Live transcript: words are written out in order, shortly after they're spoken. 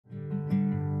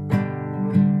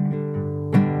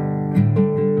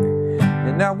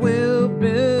and I will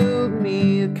build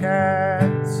me a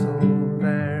castle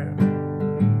there,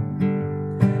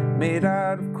 made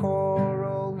out of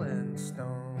coral and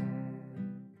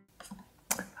stone.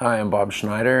 Hi, I'm Bob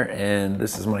Schneider, and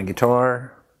this is my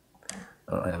guitar.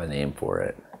 I don't have a name for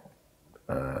it.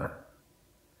 I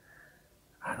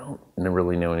don't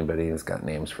really know anybody who's got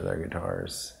names for their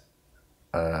guitars.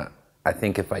 I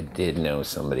think if I did know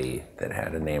somebody that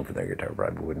had a name for their guitar, I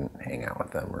probably wouldn't hang out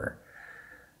with them, or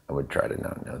I would try to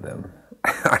not know them.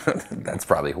 That's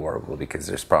probably horrible, because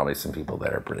there's probably some people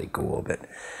that are pretty cool that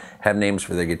have names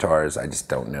for their guitars. I just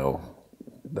don't know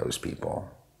those people.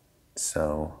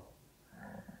 So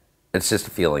it's just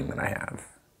a feeling that I have.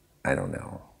 I don't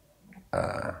know.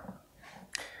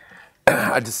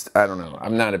 I don't know.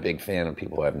 I'm not a big fan of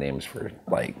people who have names for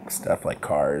like stuff like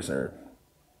cars or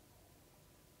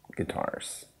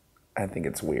guitars. I think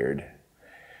it's weird,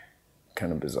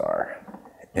 kind of bizarre,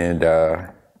 and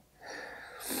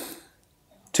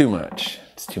too much.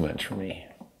 It's too much for me.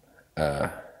 I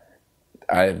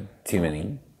have too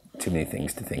many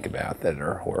things to think about that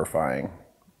are horrifying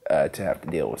to have to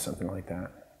deal with something like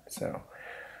that. So,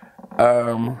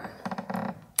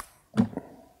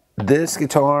 this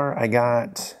guitar I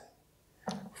got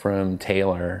from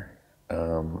Taylor.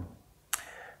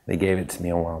 They gave it to me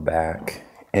a while back,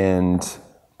 and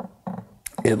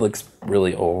it looks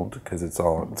really old because it's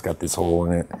got this hole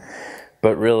in it.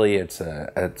 But really, it's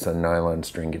a nylon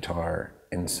string guitar,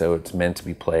 and so it's meant to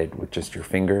be played with just your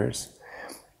fingers.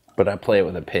 But I play it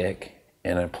with a pick,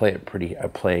 and I'm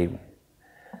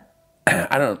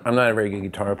not a very good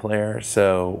guitar player,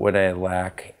 so what I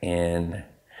lack in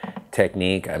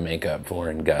technique, I make up for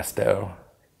in gusto.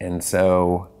 And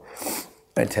so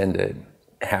I tend to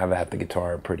have at the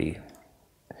guitar pretty,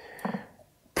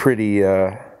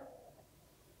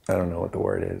 I don't know what the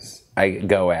word is. I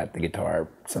go at the guitar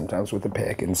sometimes with a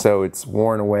pick, and so it's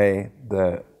worn away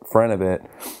the front of it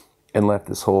and left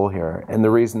this hole here. And the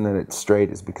reason that it's straight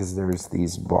is because there's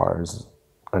these bars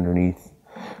underneath.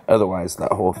 Otherwise,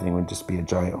 that whole thing would just be a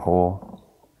giant hole.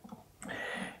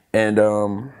 And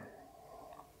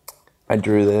I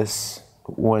drew this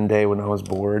one day when I was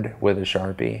bored with a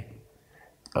Sharpie.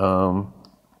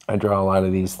 I draw a lot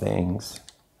of these things,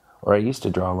 or I used to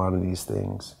draw a lot of these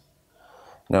things.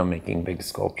 Now I'm making big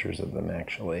sculptures of them,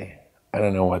 actually. I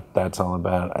don't know what that's all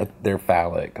about. They're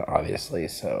phallic, obviously,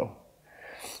 so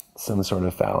some sort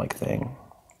of phallic thing.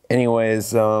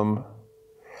 Anyways, I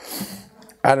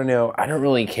don't know. I don't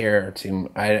really care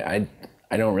I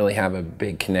don't really have a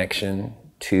big connection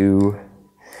to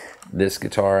this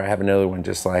guitar. I have another one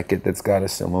just like it that's got a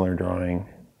similar drawing,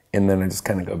 and then I just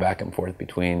kind of go back and forth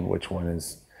between which one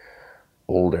is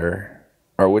older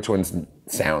or which one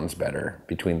sounds better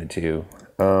between the two.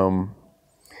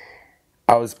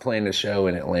 I was playing a show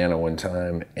in Atlanta one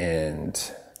time,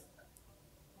 and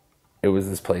it was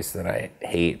this place that I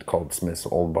hate called Smith's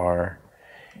Old Bar,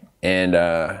 and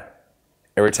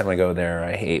every time I go there,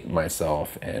 I hate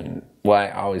myself. And well, I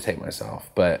always hate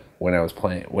myself, but when I was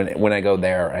playing, when I go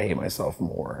there, I hate myself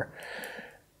more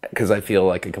because I feel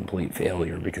like a complete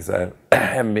failure because I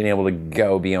haven't been able to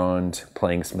go beyond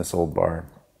playing Smith's Old Bar.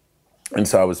 And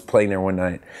so I was playing there one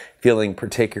night, feeling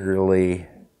particularly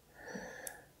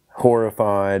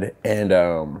horrified, and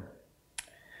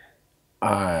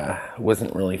I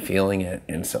wasn't really feeling it,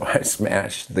 and so I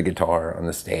smashed the guitar on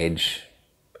the stage,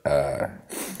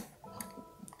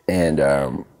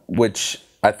 which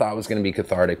I thought was going to be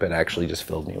cathartic, but actually just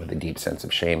filled me with a deep sense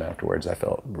of shame afterwards. I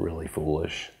felt really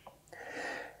foolish.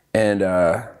 And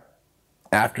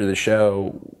after the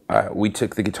show, we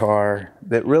took the guitar.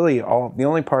 That really the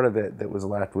only part of it that was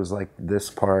left was like this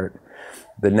part,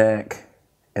 the neck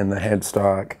and the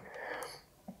headstock.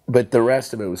 But the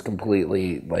rest of it was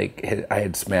completely like I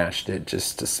had smashed it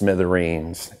just to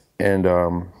smithereens. And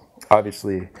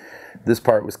obviously, this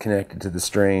part was connected to the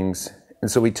strings.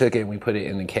 And so we took it and we put it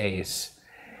in the case,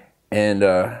 and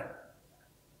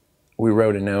we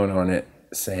wrote a note on it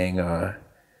saying,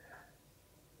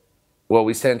 well,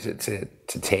 we sent it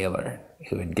to Taylor,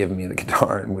 who had given me the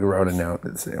guitar, and we wrote a note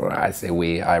that said, well,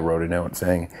 I wrote a note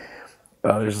saying,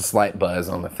 there's a slight buzz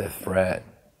on the 5th fret.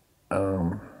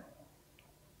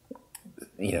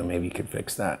 Maybe you could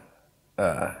fix that.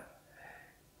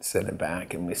 Send it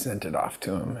back, and we sent it off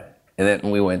to him. And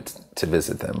then we went to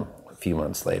visit them a few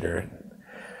months later,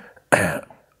 a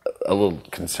little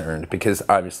concerned because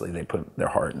obviously they put their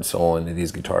heart and soul into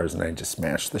these guitars, and I just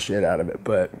smashed the shit out of it.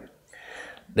 But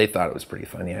they thought it was pretty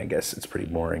funny. I guess it's pretty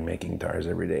boring making guitars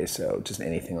every day, so just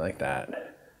anything like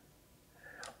that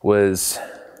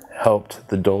helped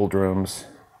the doldrums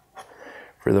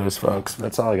for those folks.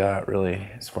 That's all I got, really,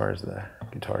 as far as the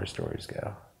guitar stories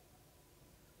go.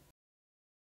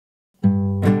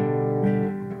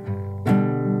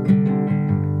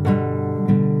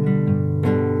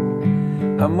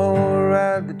 I'm gonna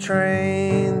ride the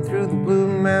train through the Blue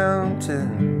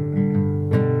Mountain,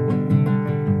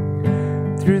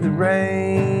 through the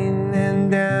rain and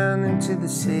down into the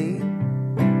sea,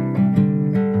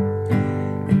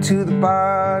 and to the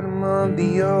bottom of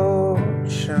the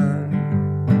ocean,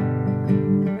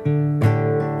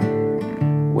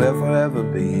 where forever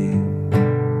be.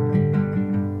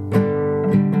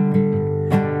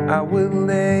 I will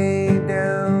lay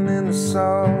down in the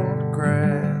salt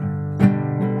grass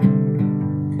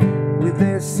with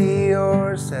a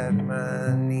seahorse at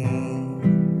my knee,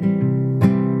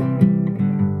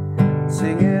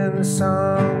 singing a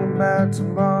song about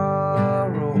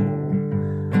tomorrow,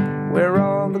 where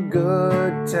all the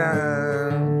good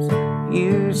times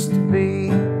used to be.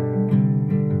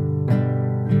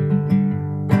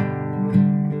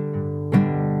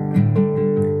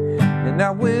 And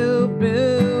I will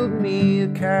build me a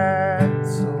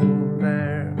castle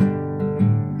there,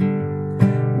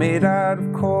 made out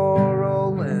of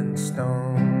coral and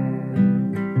stone,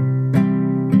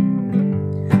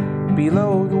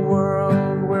 below the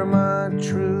world where my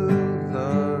true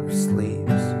love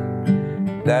sleeps.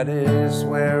 That is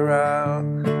where I'll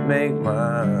make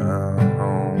my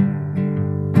home.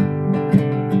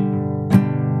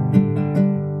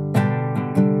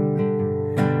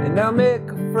 And I'll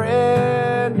make a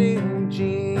friend in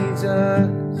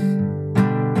Jesus,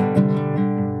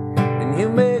 and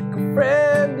He'll make a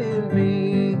friend in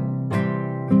me.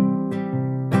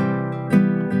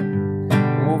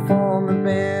 We'll form a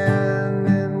band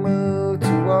and move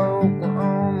to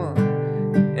Oklahoma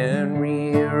and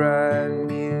rewrite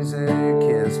music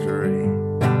history.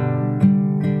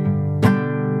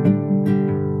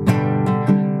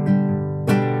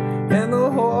 And the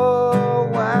whole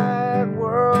wide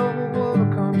world will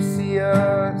come see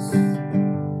us,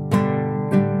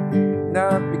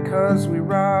 not because we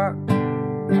rock,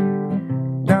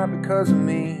 not because of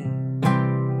me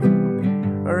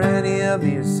or any of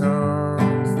these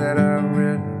songs that I've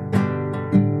written.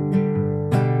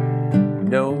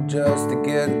 No, just to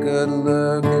get a good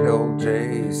look at old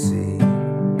JC.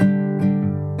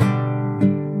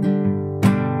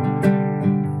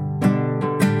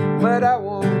 But I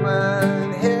won't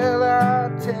mind, hell,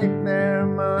 I'll take their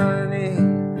money.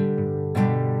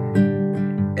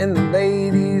 And the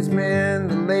ladies, man,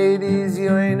 the ladies,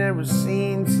 you ain't ever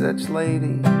seen such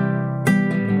ladies.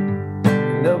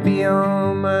 And they'll be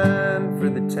all mine for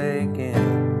the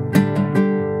taking.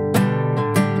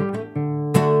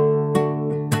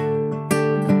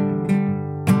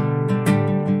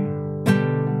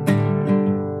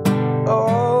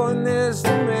 Oh, and this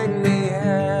will make me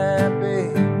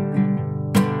happy,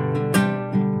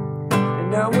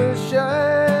 and I will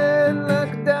shine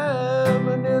like a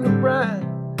diamond in the brine.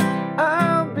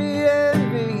 I'll be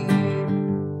envied,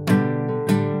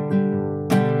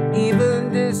 even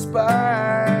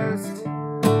despised.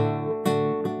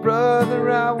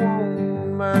 Brother, I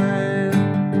won't mind,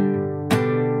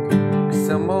 'cause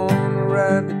I'm gonna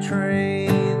ride the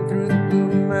train through the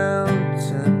Blue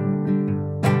Mountain,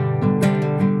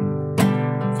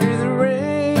 through the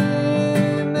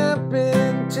rain up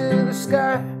into the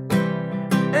sky,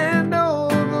 and all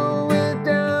the way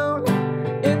down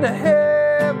into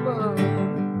heaven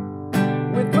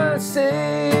with my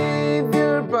Savior.